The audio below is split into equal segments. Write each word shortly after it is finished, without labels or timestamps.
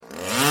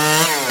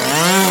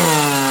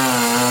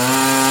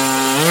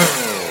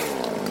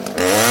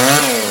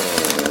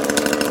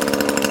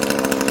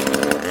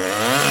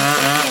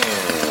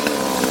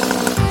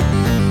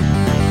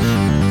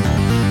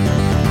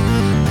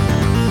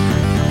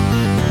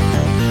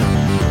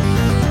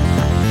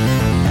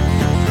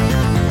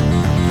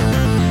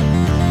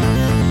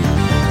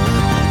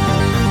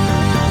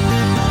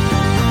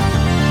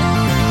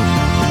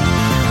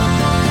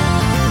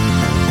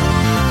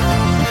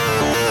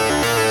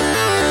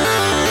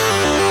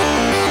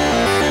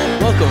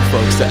Welcome,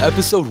 folks, to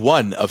episode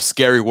 1 of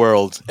Scary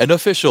World, an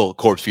official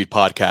Corpse Feed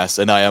podcast.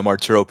 And I am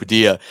Arturo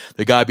Padilla,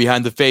 the guy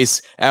behind the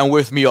face. And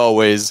with me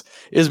always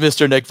is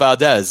Mr. Nick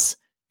Valdez.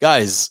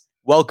 Guys,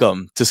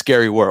 welcome to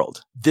Scary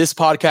World. This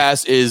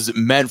podcast is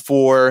meant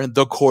for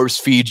the Corpse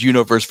Feed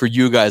universe, for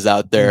you guys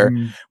out there.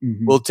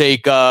 We'll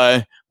take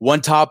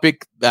one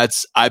topic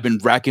that's I've been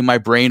racking my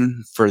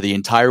brain for the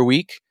entire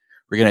week.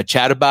 We're going to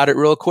chat about it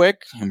real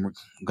quick, and we're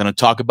going to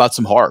talk about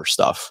some horror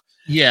stuff.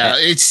 Yeah,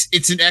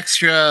 it's an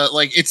extra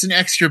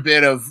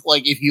bit of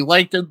like if you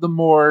liked the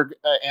morgue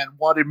and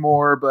wanted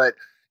more, but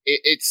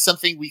it's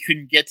something we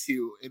couldn't get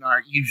to in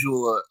our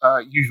usual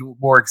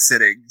morgue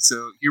sitting.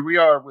 So here we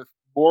are with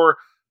more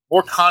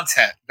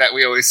content that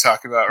we always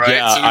talk about, right?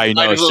 Yeah, so I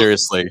know.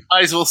 Seriously,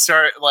 might as well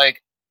start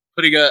like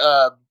putting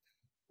a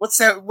what's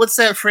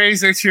that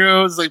phrase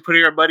Arturo? It's like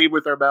putting our money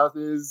with our mouth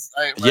is.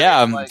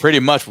 Pretty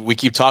much. We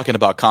keep talking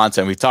about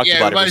content. We've talked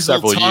about it for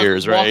several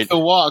years, right? Walk the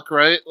walk,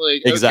 right?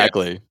 Like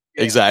exactly.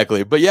 Okay.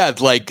 Exactly. But yeah,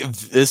 like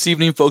this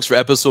evening, folks, for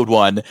episode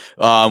 1,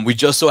 we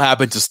just so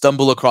happened to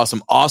stumble across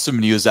some awesome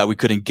news that we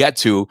couldn't get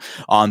to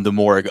on the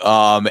morgue.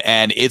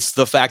 And it's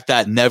the fact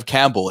that Neve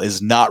Campbell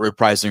is not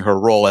reprising her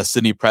role as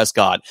Sidney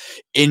Prescott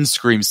in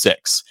Scream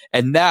 6.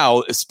 And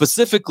now,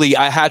 specifically,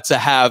 I had to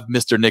have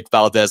Mr. Nick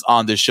Valdez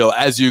on this show.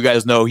 As you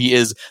guys know, he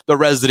is the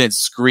resident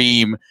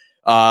Scream,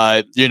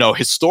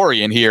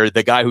 historian here,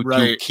 the guy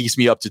who keeps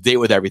me up to date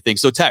with everything.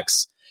 So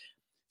Tex,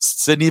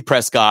 Sidney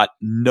Prescott,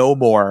 no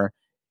more.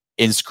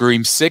 In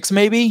Scream 6,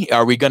 maybe?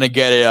 Are we going to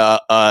get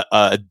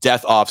a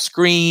death off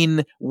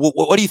screen?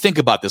 What do you think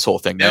about this whole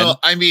thing, man? No,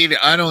 I mean,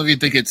 I don't even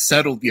think it's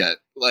settled yet.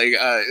 Like,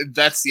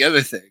 that's the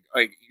other thing.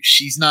 Like,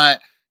 she's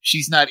not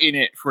in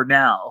it for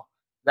now.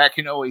 That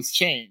can always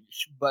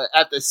change. But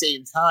at the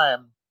same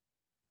time,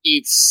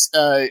 it's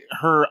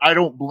her. I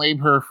don't blame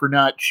her for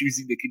not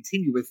choosing to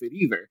continue with it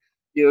either.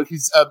 You know,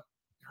 because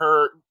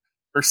her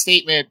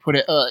statement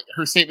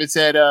her statement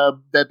said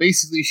that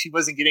basically she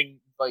wasn't getting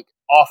like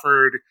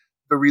offered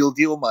the real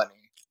deal money.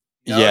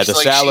 You know? Yeah, the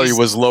salary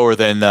was lower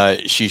than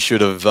she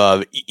should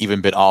have even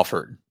been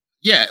offered.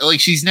 Yeah, like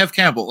she's Neve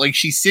Campbell, like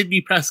she's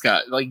Sidney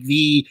Prescott, like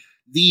the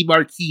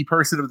marquee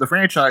person of the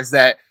franchise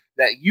that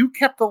you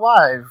kept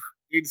alive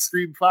in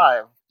Scream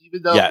 5,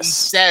 even though we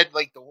said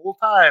like the whole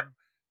time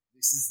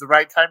this is the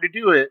right time to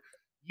do it.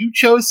 You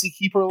chose to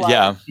keep her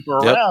alive, keep her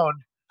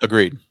around.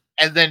 Agreed.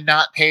 And then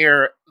not pay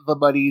her the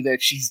money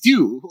that she's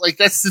due. Like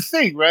that's the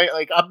thing, right?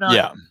 Like I'm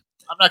not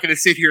going to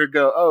sit here and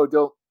go, oh,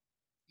 don't.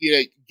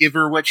 Give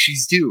her what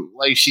she's due.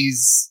 Like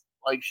she's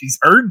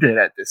earned it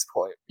at this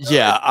point.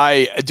 Yeah,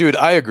 I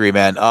agree,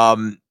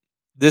 man.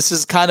 This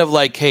is kind of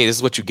like, hey, this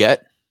is what you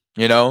get.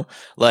 You know,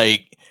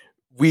 like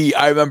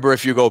I remember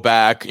if you go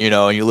back,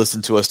 and you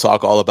listen to us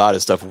talk all about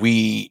it stuff.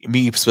 Me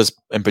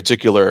in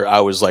particular, I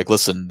was like,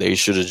 listen, they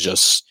should have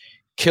just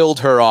killed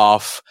her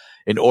off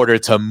in order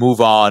to move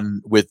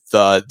on with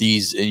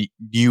these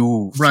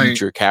new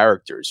future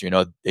characters.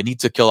 They need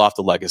to kill off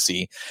the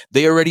legacy.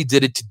 They already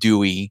did it to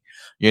Dewey.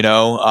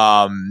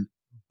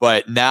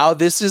 But now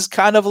this is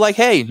kind of like,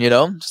 hey,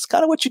 just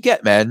kind of what you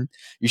get, man.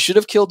 You should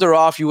have killed her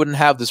off. You wouldn't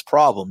have this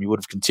problem. You would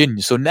have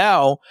continued. So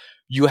now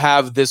you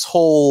have this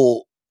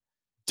whole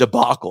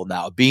debacle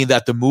now, being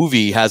that the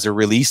movie has a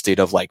release date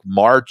of like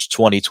March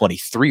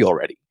 2023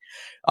 already.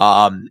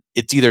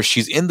 It's either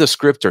she's in the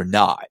script or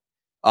not.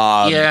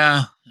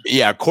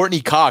 Yeah.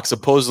 Courtney Cox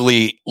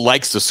supposedly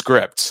likes the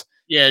script.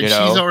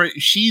 Yeah.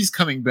 She's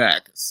coming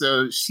back.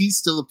 So she's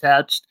still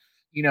attached.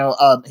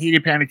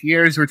 Hayden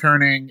Panettiere is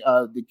returning.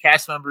 The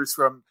cast members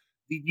from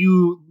the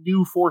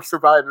new 4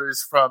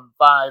 survivors from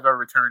 5 are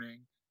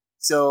returning.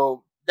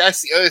 So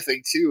that's the other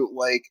thing too.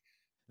 Like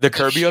the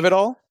Kirby of it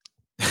all.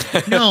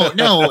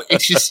 No.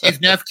 It's just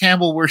if Neve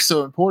Campbell were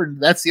so important,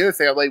 that's the other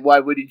thing. I'm like, why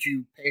wouldn't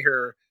you pay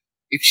her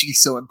if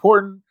she's so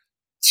important?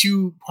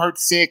 To part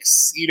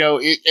 6,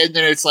 and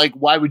then it's like,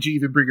 why would you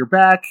even bring her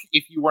back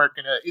if you weren't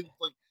gonna?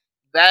 Like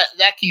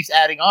that keeps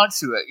adding on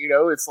to it.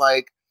 It's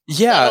like.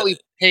 Not only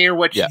pay her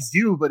what she's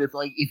due, but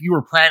if you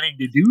were planning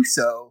to do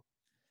so,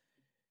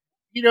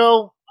 I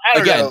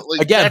don't know.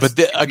 Like,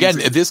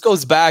 this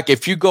goes back.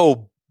 If you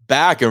go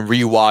back and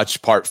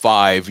rewatch part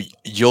 5,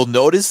 you'll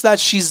notice that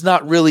she's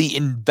not really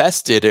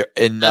invested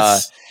in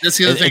that's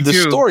the other thing in the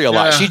too. story a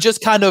lot. She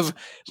just kind of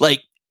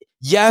like,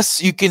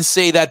 yes, you can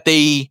say that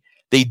they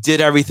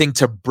did everything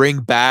to bring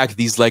back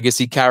these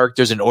legacy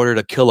characters in order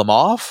to kill them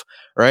off.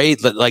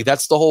 Right, like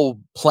that's the whole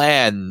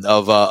plan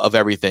of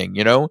everything,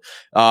 to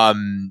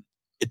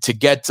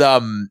get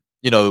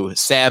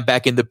Sam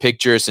back in the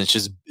picture since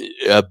she's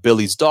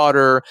Billy's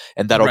daughter,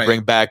 and that'll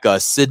bring back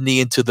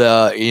Sidney into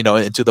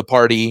the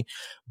party.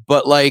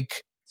 But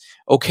like,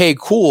 okay,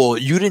 cool,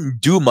 you didn't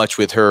do much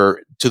with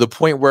her to the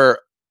point where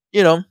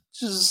you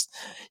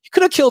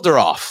could have killed her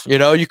off.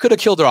 You could have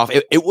killed her off.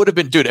 It would have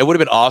been, dude. It would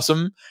have been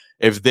awesome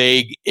if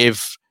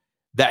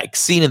that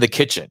scene in the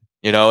kitchen.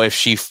 If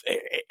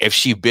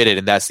she bit it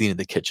in that scene in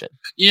the kitchen.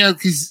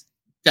 Because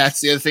that's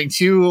the other thing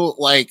too.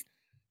 Like,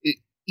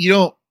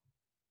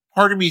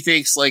 part of me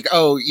thinks like,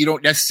 oh, you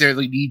don't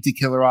necessarily need to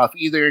kill her off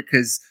either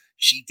because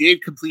she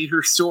did complete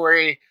her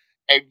story.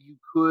 and you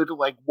could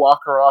like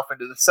walk her off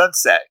into the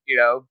sunset,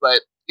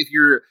 But if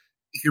you're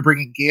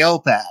bringing Gale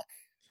back,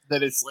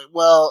 then it's like,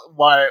 well,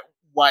 why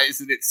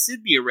isn't it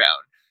Sydney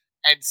around?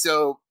 And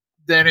so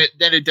then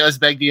it does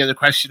beg the other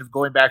question of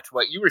going back to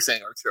what you were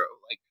saying, Arturo.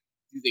 Like,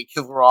 do they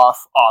kill her off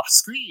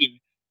screen?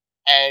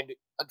 And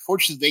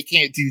unfortunately, they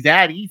can't do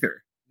that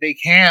either. They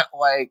can't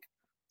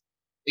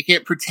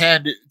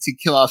pretend to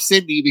kill off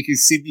Sydney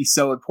because Sydney's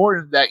so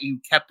important that you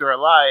kept her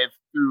alive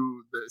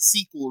through the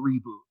sequel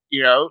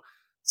reboot.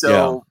 So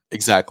yeah,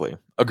 exactly.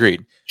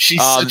 Agreed.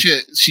 She's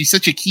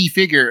such a key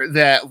figure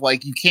that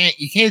like you can't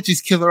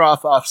just kill her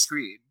off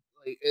screen.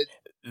 Like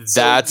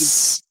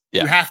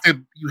you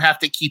have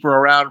to keep her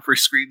around for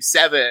Scream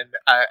 7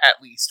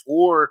 at least,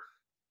 or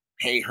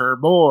pay her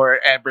more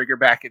and bring her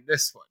back in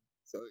this one.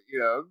 So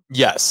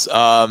yes,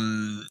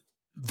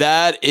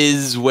 that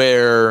is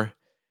where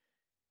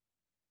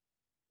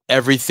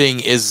everything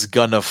is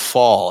gonna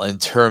fall in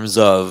terms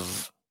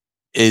of,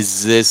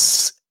 is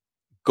this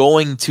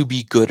going to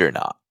be good or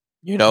not?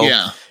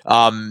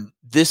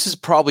 This is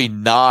probably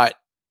not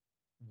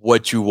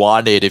what you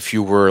wanted if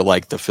you were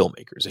like the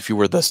filmmakers, if you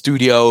were the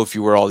studio, if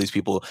you were all these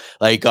people,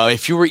 like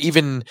if you were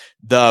even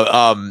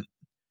the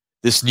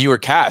this newer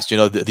cast,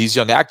 these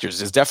young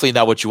actors. Is definitely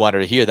not what you wanted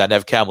to hear, that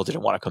Neve Campbell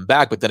didn't want to come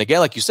back. But then again,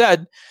 like you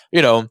said,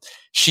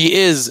 she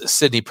is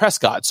Sidney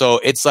Prescott, so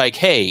it's like,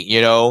 hey,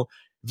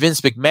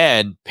 Vince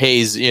McMahon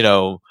pays,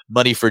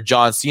 money for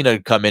John Cena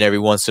to come in every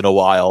once in a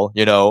while,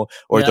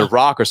 or The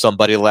Rock or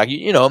somebody like,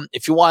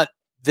 if you want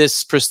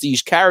this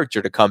prestige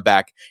character to come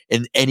back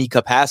in any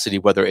capacity,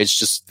 whether it's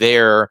just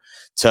there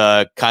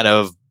to kind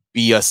of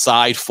be a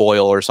side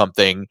foil or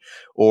something,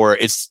 or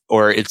it's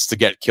to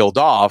get killed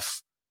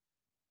off,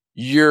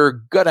 you're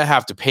gonna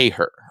have to pay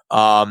her.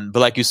 But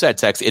like you said,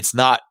 Tex, it's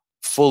not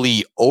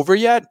fully over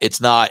yet. It's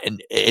not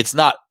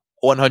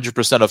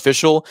 100%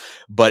 official,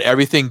 but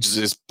everything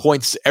is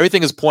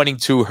pointing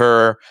to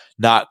her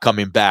not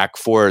coming back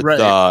for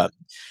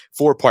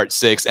part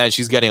 6, and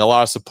she's getting a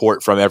lot of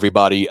support from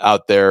everybody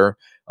out there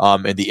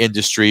in the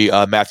industry.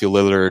 Matthew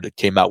Lillard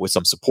came out with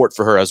some support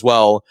for her as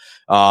well,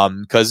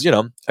 because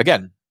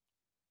again,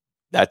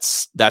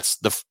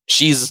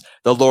 she's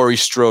the Laurie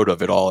Strode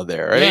of it all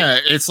there, right? Yeah,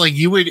 it's like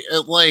you would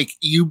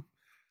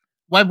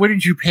why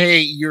wouldn't you pay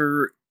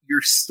your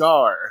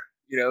star?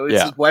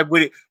 Like, why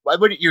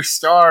wouldn't your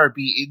star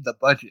be in the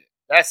budget?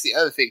 That's the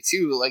other thing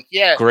too. Like,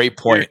 yeah, great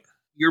point.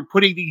 You're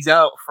putting these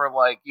out for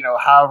like,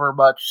 however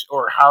much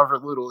or however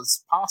little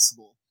is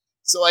possible.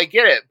 So I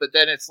get it, but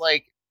then it's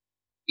like,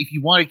 if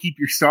you want to keep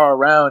your star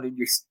around and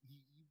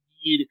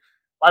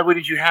why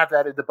wouldn't you have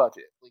that in the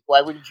budget? Like,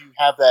 why wouldn't you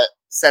have that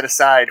set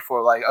aside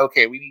for like,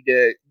 okay, we need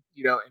to,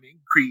 an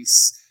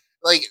increase.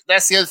 Like,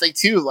 that's the other thing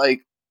too.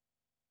 Like,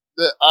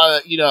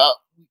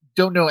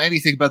 don't know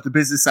anything about the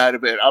business side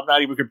of it. I'm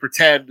not even going to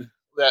pretend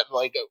that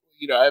like,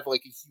 I have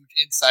like a huge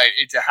insight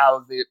into how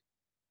the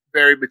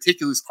very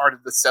meticulous part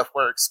of the stuff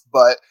works.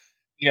 But,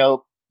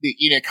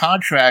 in a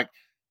contract,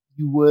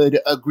 you would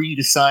agree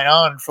to sign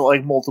on for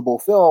like multiple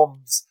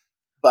films,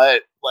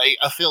 but like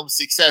a film's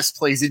success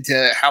plays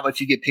into how much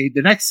you get paid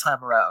the next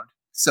time around.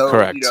 So,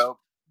 correct.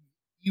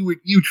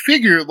 You'd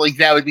figure like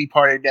that would be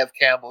part of Neve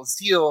Campbell's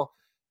deal.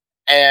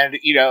 And,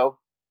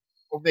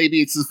 or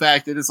maybe it's the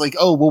fact that it's like,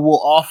 oh, well,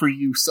 we'll offer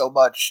you so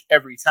much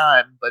every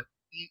time. But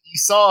you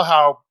saw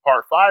how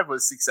part 5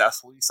 was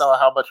successful. You saw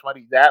how much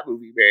money that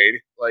movie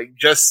made. Like,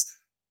 just,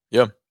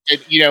 yeah.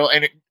 And,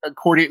 and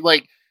according,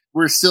 like,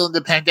 we're still in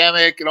the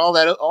pandemic and all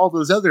that, all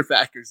those other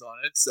factors on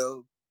it.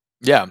 So,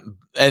 yeah.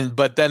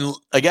 But then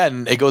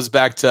again, it goes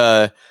back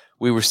to,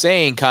 we were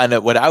saying kind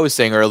of what I was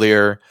saying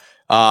earlier.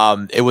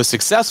 It was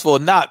successful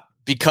not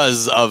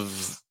because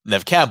of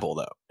Neve Campbell,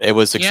 though. It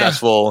was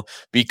successful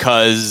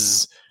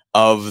because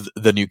of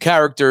the new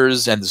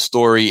characters and the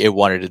story it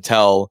wanted to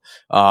tell,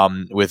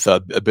 with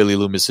Billy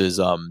Loomis's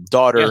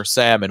daughter,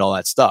 Sam, and all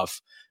that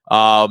stuff.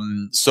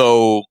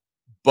 So,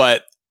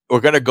 but we're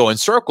going to go in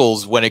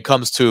circles when it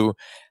comes to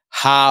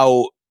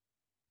how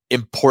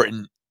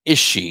important is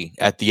she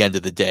at the end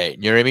of the day?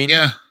 You know what I mean?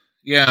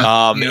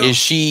 Yeah.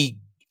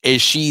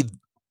 Is she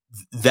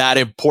that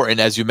important,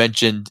 as you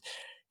mentioned?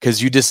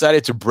 Because you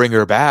decided to bring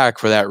her back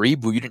for that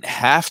reboot. You didn't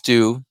have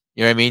to.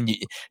 You know what I mean?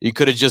 You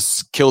could have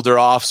just killed her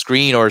off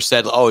screen or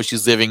said, oh,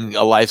 she's living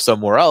a life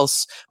somewhere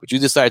else. But you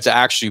decided to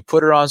actually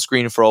put her on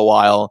screen for a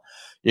while,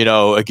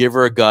 give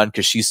her a gun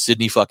because she's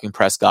Sidney fucking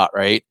Prescott,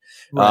 right?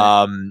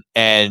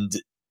 And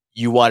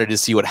you wanted to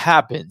see what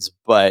happens.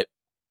 But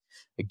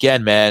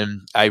again,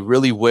 man, I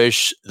really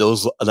wish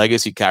those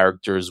legacy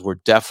characters were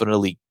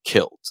definitely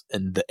killed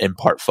in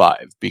part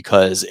 5,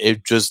 because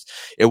it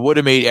would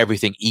have made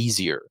everything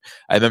easier.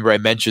 I remember I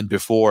mentioned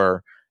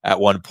before at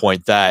one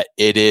point that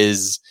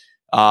it's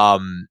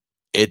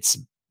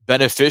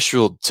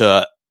beneficial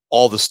to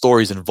all the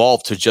stories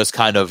involved to just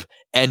kind of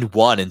end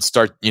one and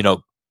start,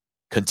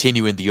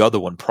 continuing the other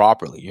one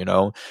properly. You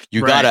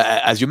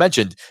gotta, as you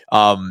mentioned,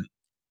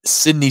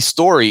 Sydney's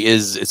story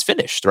is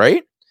finished,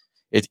 right?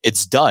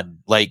 It's done.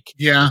 Like,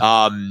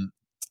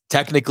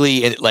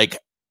 technically,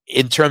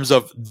 in terms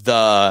of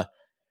the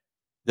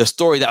the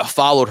story that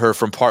followed her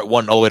from part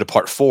 1 all the way to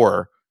part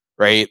 4,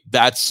 right?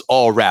 That's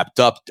all wrapped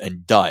up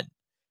and done.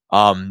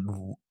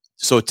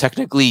 So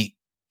technically,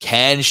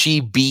 can she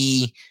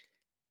be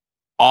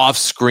off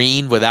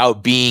screen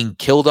without being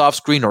killed off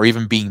screen or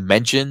even being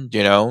mentioned?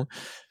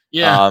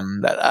 Yeah.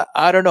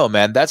 I don't know,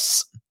 man.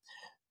 That's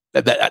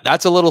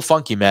a little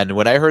funky, man.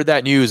 When I heard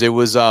that news, it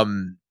was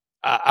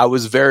I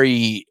was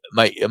very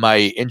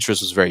my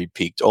interest was very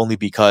piqued, only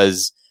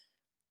because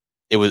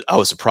I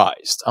was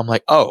surprised. I'm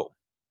like, oh,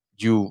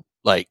 you're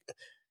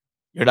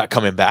not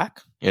coming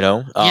back,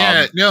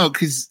 Yeah, no,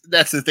 because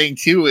that's the thing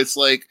too. It's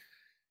like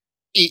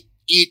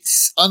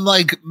it's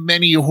unlike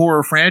many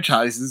horror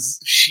franchises.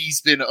 She's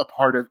been a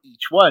part of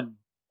each one.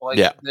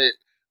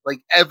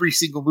 Like every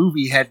single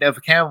movie had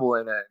Neve Campbell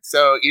in it.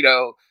 So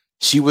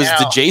she was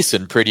the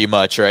Jason pretty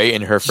much, right,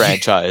 in her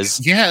franchise.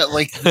 Yeah,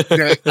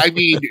 I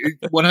mean,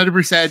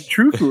 100%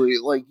 truthfully,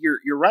 like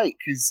you're right,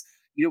 because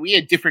we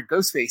had different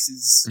ghost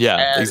faces.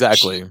 Yeah,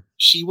 exactly.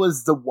 She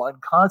was the one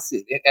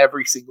constant in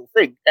every single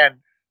thing, and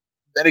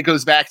then it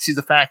goes back to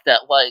the fact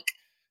that, like,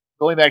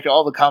 going back to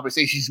all the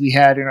conversations we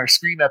had in our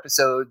Scream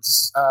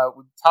episodes,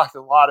 we talked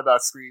a lot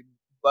about Scream,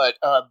 but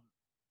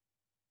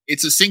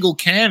it's a single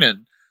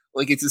canon.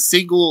 Like, it's a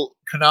single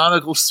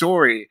canonical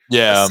story.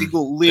 Yeah. A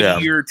single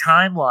linear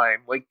timeline.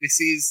 Like,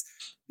 this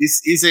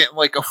isn't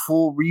like a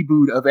full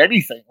reboot of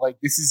anything. Like,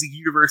 this is a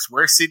universe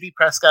where Sidney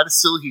Prescott is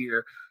still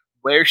here,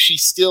 where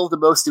she's still the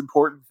most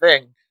important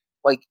thing.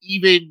 Like,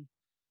 even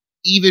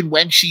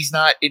when she's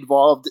not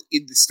involved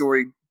in the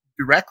story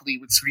directly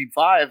with Scream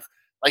 5,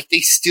 like,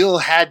 they still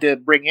had to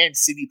bring in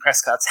Sidney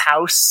Prescott's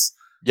house.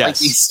 Yes. Like,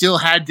 they still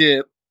had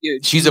to.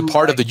 She's a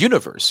part of the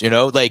universe,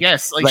 Like,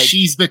 yes, like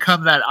she's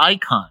become that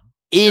icon.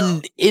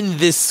 In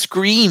this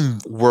Scream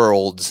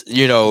world,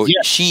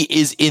 she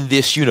is in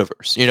this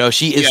universe.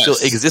 She is still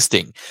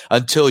existing.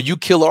 Until you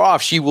kill her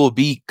off, she will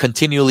be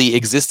continually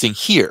existing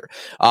here.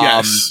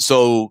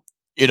 So,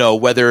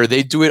 whether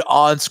they do it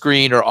on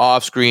screen or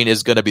off screen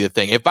is going to be the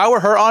thing. If I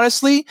were her,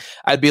 honestly,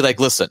 I'd be like,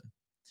 listen,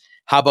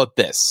 how about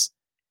this?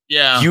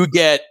 Yeah. You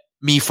get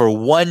me for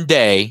one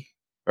day,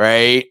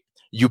 right?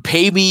 You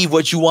pay me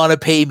what you want to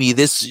pay me,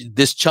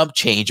 this chump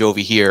change over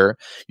here.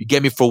 You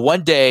get me for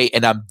one day,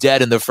 and I'm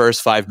dead in the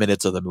first 5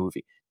 minutes of the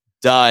movie.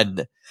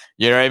 Done.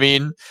 You know what I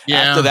mean?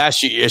 Yeah. After that,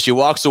 she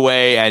walks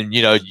away, and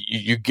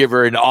you give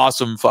her an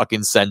awesome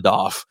fucking send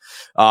off.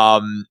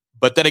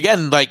 But then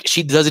again, like,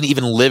 she doesn't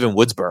even live in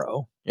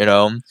Woodsboro.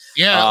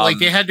 Yeah, like,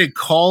 they had to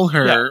call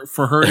her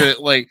for her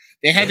to, like,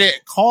 they had to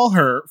call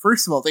her.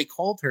 First of all, they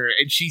called her,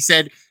 and she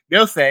said,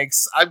 "No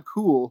thanks, I'm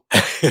cool."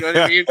 You know what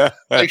I mean?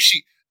 Like,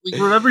 like,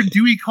 remember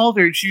Dewey called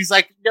her and she was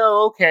like,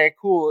 "No, okay,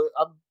 cool.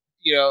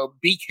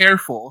 Be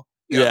careful.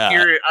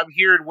 I'm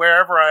here and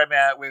wherever I'm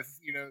at with,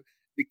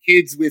 the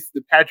kids with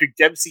the Patrick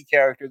Dempsey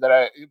character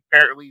that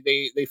apparently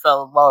they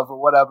fell in love or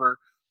whatever."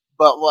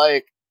 But,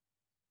 like,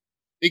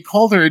 they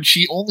called her and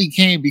she only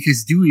came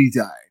because Dewey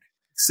died.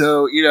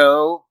 So,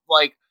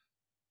 like,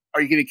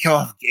 are you going to kill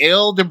off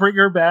Gail to bring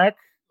her back?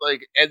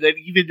 Like, and then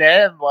even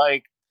then,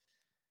 like,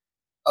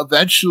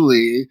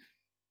 eventually,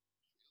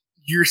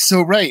 you're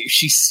so right.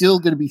 She's still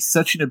going to be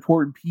such an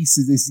important piece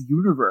of this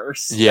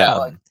universe. Yeah.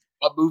 Like,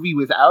 a movie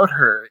without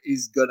her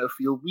is going to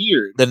feel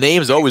weird. The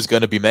name's always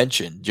going to be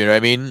mentioned. You know what I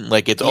mean?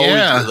 Like, it's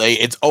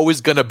always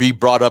going to be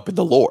brought up in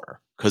the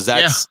lore, because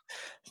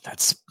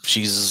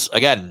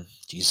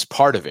she's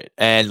part of it.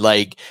 And,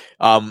 like,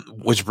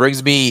 which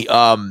brings me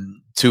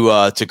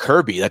to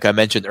Kirby. Like I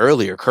mentioned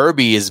earlier,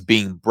 Kirby is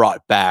being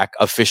brought back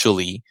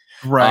officially,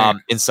 right?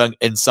 In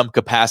some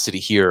capacity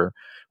here,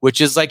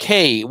 which is like,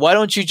 hey, why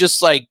don't you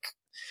just, like,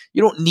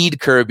 you don't need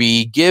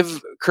Kirby.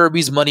 Give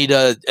Kirby's money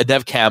to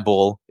Neve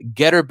Campbell.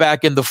 Get her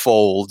back in the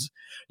fold.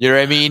 You know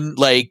what I mean?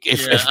 Like,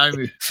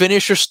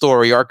 finish your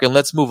story arc and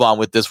let's move on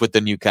with this with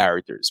the new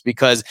characters.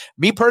 Because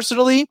me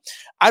personally,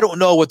 I don't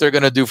know what they're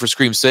going to do for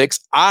Scream 6.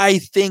 I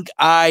think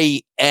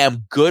I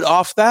am good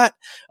off that.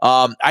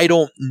 I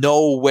don't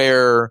know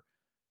where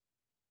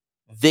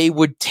they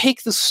would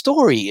take the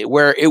story,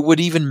 where it would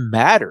even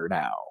matter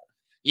now.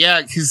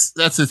 Yeah, because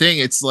that's the thing.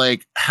 It's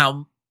like,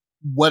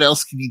 what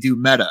else can you do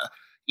meta?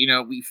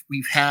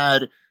 We've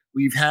had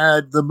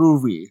the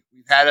movie.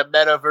 We've had a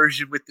meta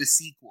version with the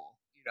sequel.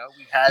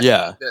 We've had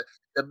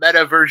the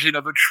meta version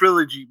of a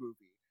trilogy movie.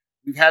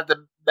 We've had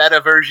the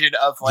meta version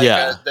of, like,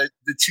 the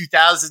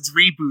 2000s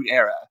reboot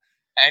era.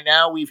 And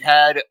now we've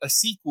had a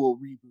sequel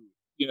reboot,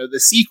 the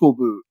sequel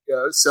boot.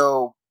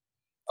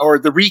 Or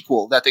the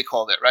requel that they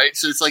called it, right?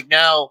 So it's like,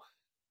 now,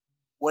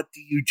 what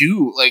do you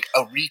do? Like,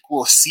 a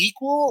requel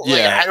sequel?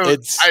 Yeah,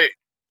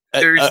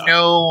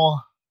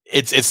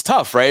 it's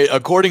tough, right?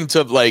 According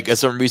to, like,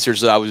 some research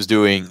that I was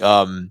doing,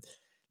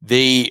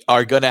 they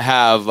are going to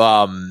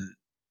have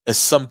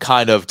some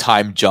kind of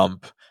time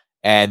jump,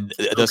 and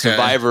the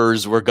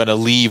survivors were going to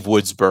leave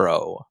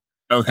Woodsboro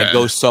and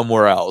go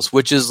somewhere else,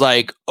 which is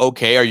like,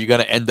 okay, are you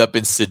going to end up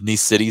in Sydney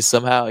City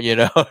somehow? You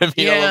know what I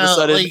mean? Yeah, all of a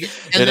sudden,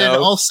 and then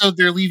also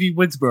they're leaving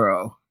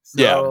Woodsboro.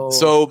 So. Yeah.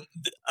 So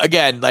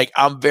again, like,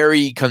 I'm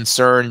very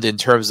concerned in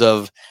terms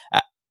of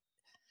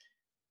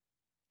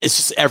it's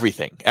just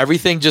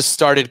everything just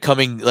started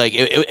coming, like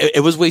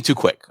it was way too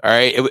quick. All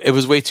right, it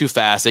was way too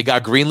fast. It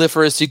got greenlit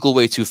for a sequel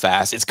way too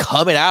fast. It's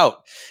coming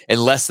out in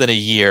less than a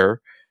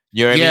year.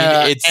 You know what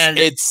I mean?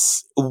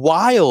 It's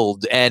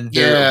wild, and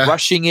they're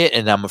rushing it,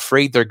 and I'm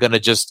afraid they're gonna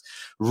just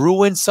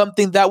ruin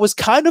something that was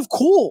kind of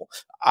cool.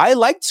 I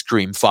liked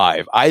Scream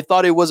 5. I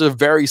thought it was a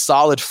very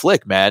solid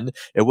flick, man.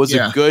 It was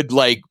a good,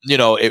 like, you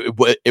know,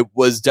 it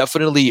was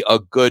definitely a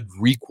good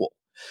requel.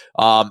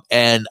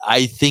 And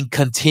I think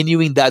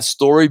continuing that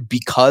story,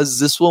 because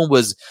this one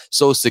was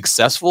so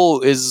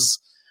successful, is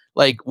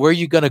like, where are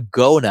you gonna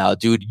go now,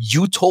 dude?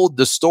 You told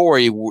the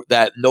story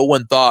that no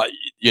one thought,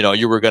 you know,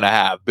 you were gonna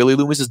have. Billy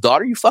Loomis's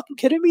daughter? You fucking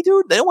kidding me,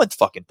 dude? No one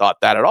fucking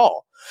thought that at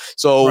all.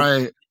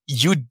 So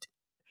you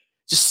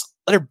just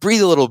let her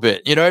breathe a little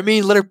bit. You know what I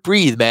mean? Let her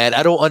breathe, man.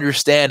 I don't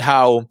understand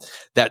how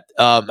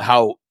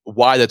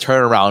why the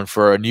turnaround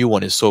for a new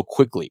one is so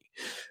quickly.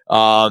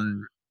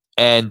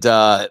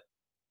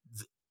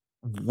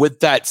 With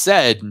that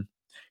said,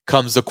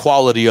 comes the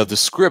quality of the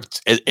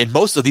script in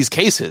most of these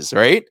cases,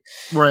 right?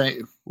 Right.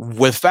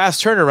 With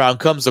fast turnaround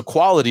comes the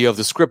quality of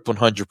the script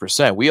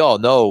 100%. We all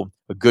know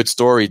a good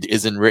story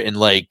isn't written,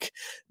 like,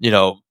 you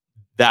know,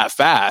 that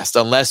fast,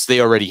 unless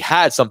they already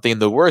had something in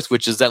the works,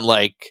 which is then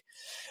like,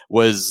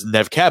 was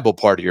Nev Campbell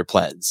part of your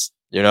plans?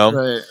 You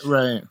know?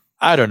 Right.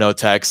 I don't know,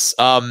 Tex.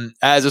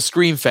 As a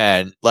Scream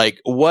fan, like,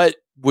 what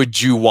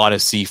would you want to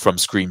see from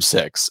Scream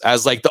 6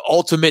 as like the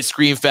ultimate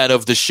Scream fan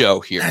of the show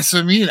here? That's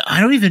what I mean. I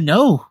don't even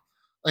know.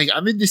 Like,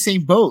 I'm in the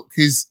same boat,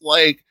 because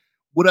like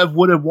what I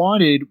would have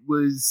wanted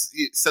was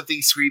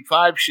something Scream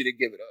 5 should have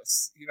given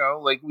us. You know,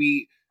 like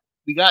we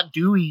got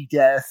Dewey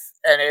death,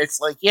 and it's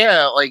like,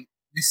 yeah, like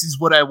this is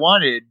what I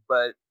wanted,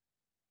 but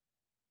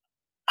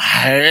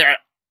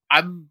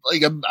I'm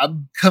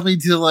coming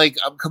to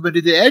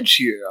the edge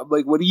here. I'm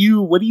like, what do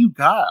you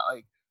got?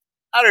 Like,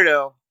 I don't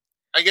know.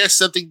 I guess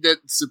something that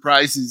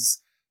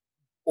surprises,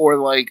 or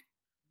like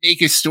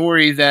make a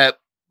story that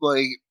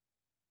like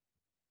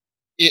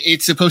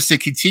it's supposed to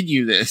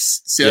continue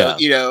this. So,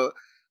 you know,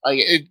 like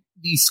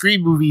these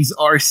Scream movies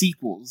are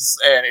sequels,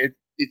 and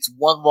it's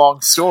one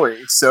long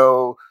story.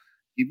 So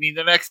give me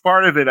the next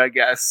part of it, I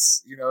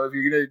guess. You know, if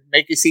you're going to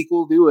make a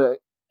sequel, do it.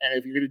 And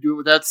if you're going to do it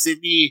without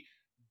Sidney,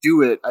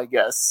 do it, I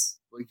guess.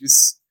 Like,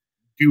 just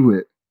do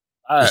it.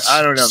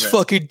 I don't know, just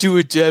fucking do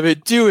it, damn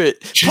it. Do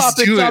it. Just pop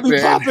it, do Tommy,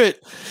 it, pop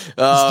it.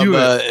 do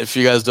it. If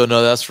you guys don't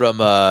know, that's from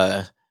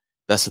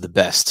Best of the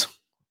Best.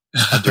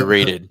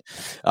 Underrated.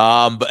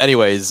 But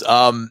anyways,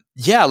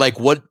 yeah, like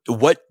what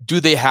do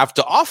they have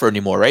to offer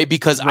anymore, right?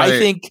 Because I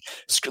think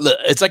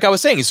it's like I was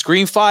saying,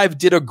 Scream 5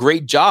 did a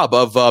great job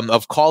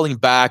of calling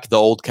back the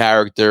old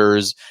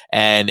characters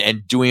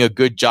and doing a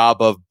good job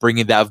of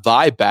bringing that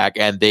vibe back,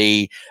 and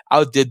they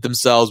outdid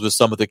themselves with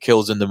some of the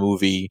kills in the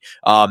movie.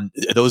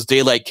 Those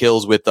daylight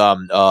kills with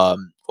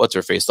what's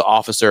her face, the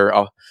officer,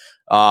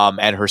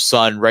 and her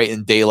son, right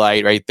in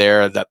daylight, right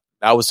there. That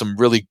was some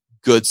really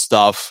good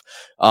stuff.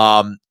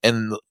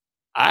 And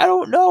I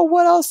don't know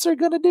what else they're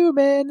gonna do,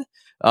 man.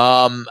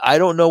 I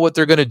don't know what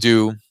they're gonna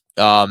do.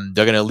 They're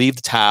gonna leave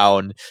the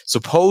town.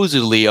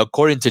 Supposedly,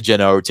 according to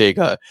Jenna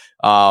Ortega,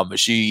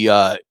 she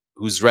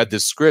who's read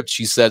this script,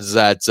 she says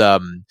that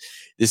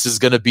this is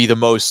gonna be the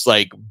most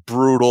like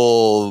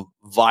brutal,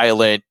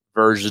 violent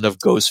version of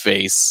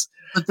Ghostface.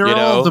 But they're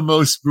all the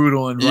most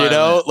brutal and violent. You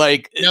know,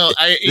 like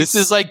this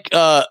is like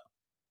a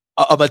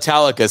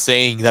Metallica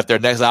saying that their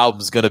next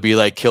album is going to be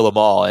like Kill 'Em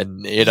All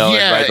and, you know,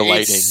 and Ride the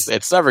Lightning.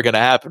 It's never going to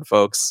happen,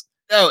 folks.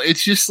 No,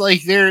 it's just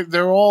like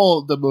they're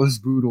all the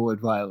most brutal and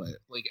violent.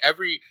 Like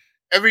every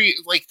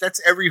like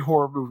that's every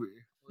horror movie.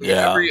 Like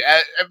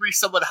every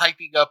someone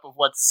hyping up of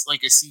what's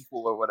like a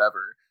sequel or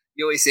whatever.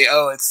 You always say,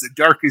 "Oh, it's the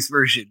darkest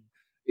version.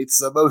 It's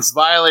the most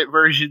violent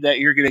version that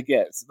you're going to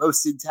get. It's the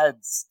most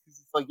intense."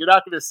 It's like you're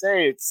not going to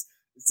say it's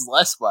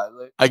less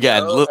violent.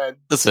 Again,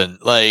 listen,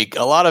 like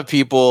a lot of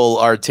people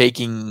are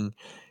taking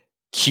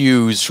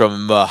cues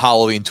from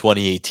Halloween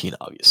 2018,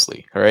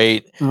 obviously,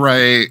 right?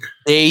 Right.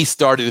 They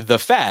started the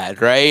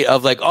fad, right?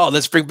 Of like, oh,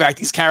 let's bring back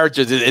these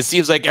characters. It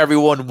seems like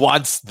everyone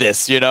wants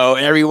this, you know?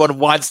 Everyone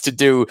wants to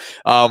do,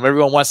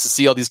 everyone wants to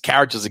see all these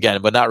characters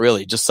again, but not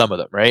really, just some of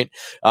them, right?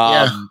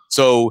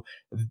 So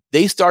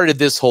they started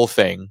this whole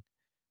thing.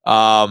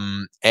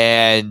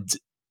 And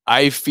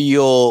I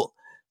feel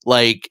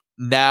like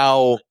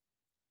now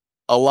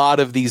a lot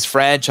of these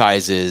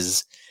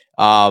franchises,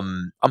 a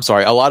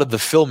lot of the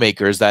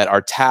filmmakers that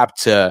are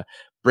tapped to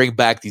bring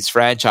back these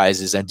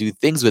franchises and do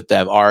things with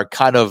them are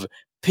kind of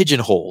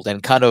pigeonholed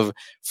and kind of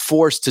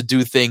forced to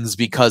do things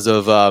because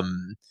of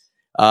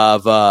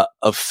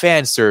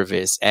fan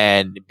service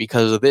and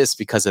because of this,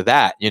 because of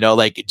that, you know,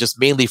 like just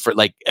mainly for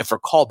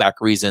callback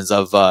reasons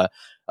of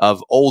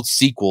old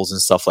sequels and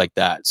stuff like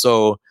that.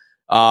 So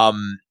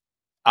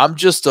I'm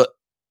just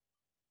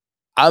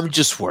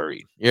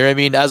worried. You know what I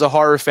mean? As a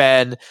horror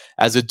fan,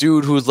 as a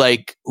dude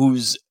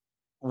who's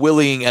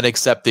willing and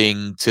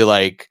accepting to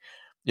like,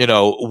 you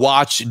know,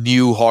 watch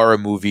new horror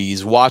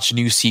movies, watch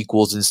new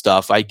sequels and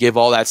stuff. I give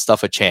all that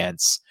stuff a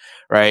chance,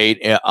 right?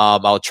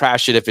 I'll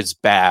trash it if it's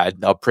bad.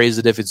 I'll praise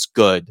it if it's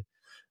good.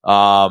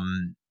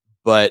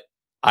 But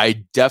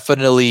I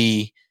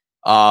definitely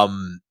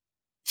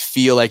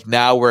feel like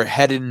now we're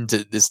headed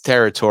into this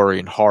territory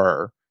in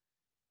horror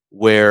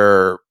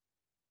where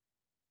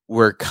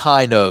we're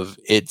kind of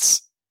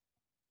it's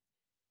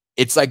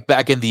like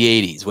back in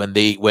the 80s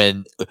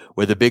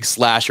where the big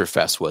slasher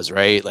fest was,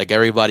 right? Like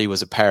everybody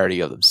was a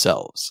parody of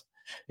themselves.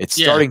 It's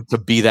starting to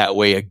be that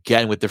way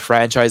again with the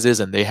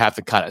franchises, and they have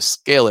to kind of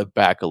scale it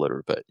back a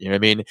little bit. You know what I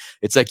mean?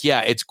 It's like,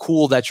 yeah, it's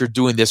cool that you're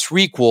doing this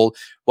requel.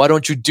 Why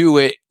don't you do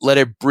it, let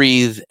it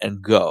breathe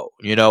and go?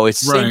 You know, it's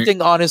the same thing,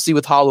 honestly,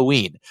 with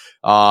Halloween.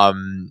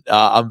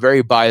 I'm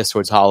very biased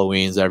towards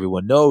Halloween, as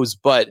everyone knows,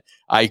 but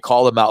I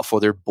call them out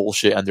for their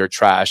bullshit and their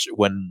trash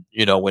when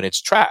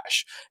it's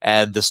trash.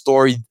 And the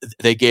story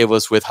they gave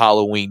us with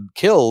Halloween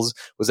Kills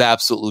was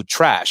absolute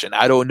trash. And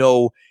I don't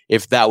know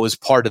if that was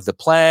part of the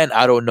plan.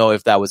 I don't know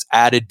if that was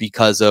added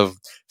because of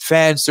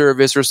fan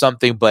service or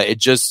something, but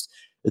it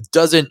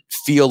doesn't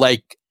feel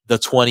like the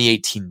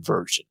 2018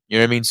 version. You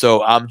know what I mean?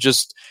 So I'm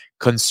just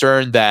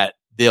concerned that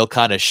they'll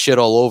kind of shit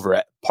all over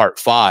at part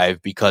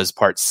 5 because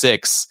part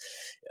 6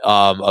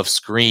 of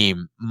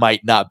Scream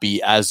might not be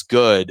as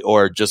good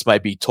or just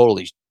might be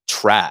totally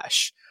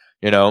trash,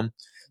 you know?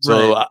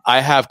 So I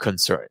have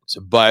concerns,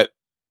 but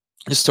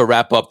just to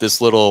wrap up this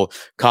little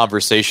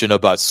conversation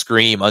about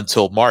Scream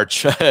until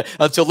March,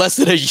 until less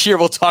than a year,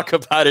 we'll talk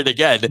about it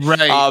again.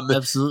 Right.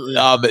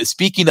 Absolutely.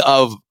 Speaking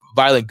of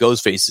violent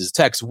Ghostfaces,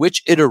 Tex,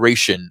 which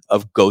iteration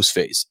of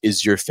Ghostface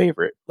is your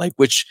favorite?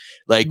 Which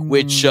actual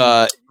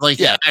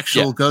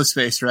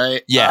Ghostface,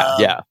 right?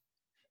 Yeah.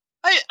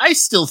 I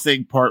still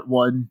think part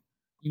 1,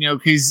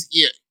 because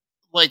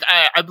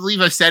I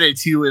believe I said it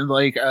too in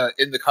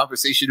in the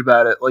conversation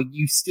about it. Like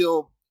you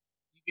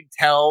can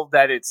tell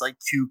that it's like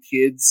 2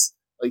 kids,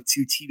 like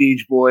 2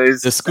 teenage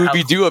boys. The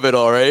Scooby-Doo of it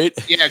all, right?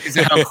 Yeah, because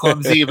of how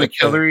clumsy of a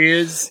killer he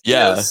is.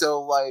 Yeah.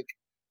 So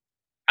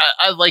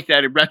I like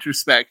that in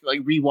retrospect. Like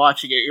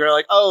rewatching it, you're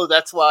like, oh,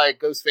 that's why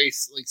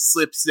Ghostface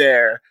slips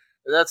there.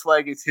 That's why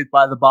he gets hit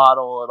by the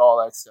bottle and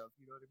all that stuff.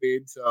 You know what I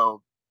mean?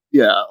 So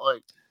yeah,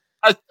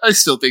 I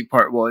still think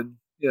part 1.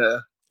 Yeah.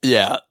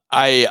 Yeah,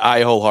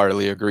 I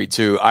wholeheartedly agree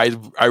too. I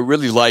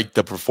really like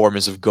the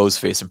performance of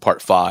Ghostface in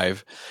part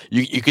 5.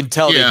 You can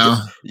tell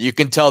you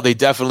can tell they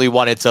definitely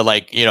wanted to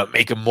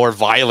make him more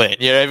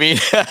violent. You know what I mean?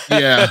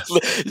 Yeah.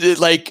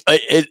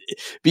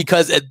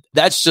 Because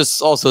that's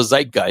just also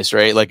zeitgeist,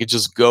 right? Like it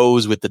just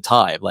goes with the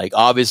time. Like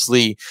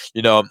obviously,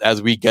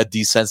 as we get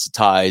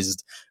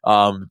desensitized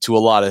to a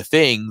lot of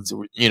things,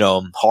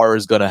 horror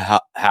is going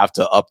to have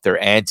to up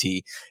their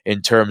ante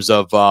in terms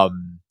of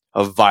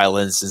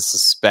violence and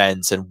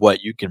suspense and what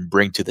you can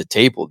bring to the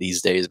table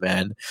these days,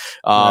 man.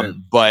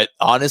 But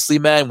honestly,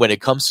 man, when it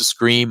comes to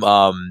Scream,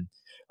 part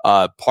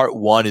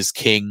 1 is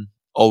king,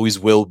 always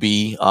will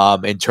be,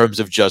 in terms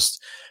of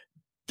just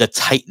the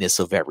tightness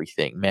of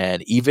everything,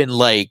 man. Even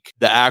the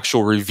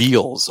actual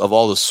reveals of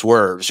all the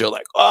swerves, you're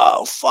like,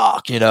 oh,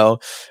 fuck,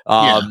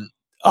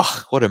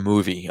 what a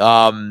movie.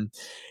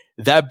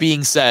 That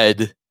being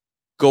said,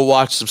 go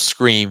watch some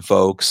Scream,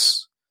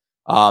 folks.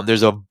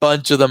 There's a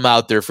bunch of them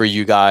out there for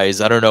you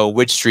guys. I don't know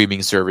which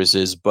streaming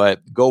services, but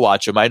go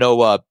watch them. I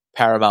know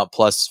Paramount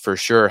Plus for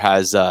sure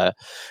has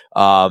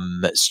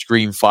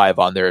Scream 5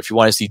 on there. If you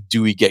want to see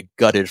Dewey get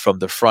gutted from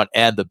the front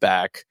and the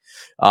back,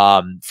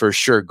 for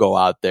sure go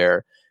out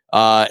there.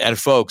 And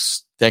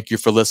folks, thank you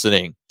for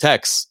listening.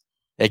 Tex,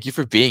 thank you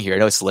for being here. I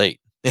know it's late.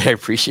 I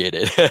appreciate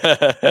it.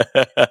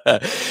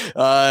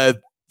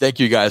 Thank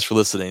you guys for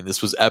listening.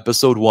 This was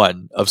episode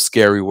 1 of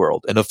Scary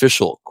World, an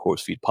official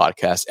Corpse Feed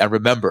podcast. And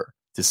remember,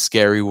 it's a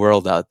scary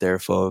world out there,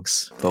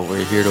 folks, but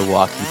we're here to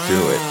walk you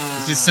through it.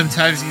 It's just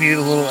sometimes you need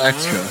a little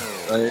extra.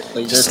 Right?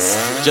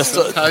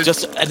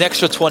 Just an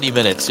extra 20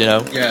 minutes, Yeah.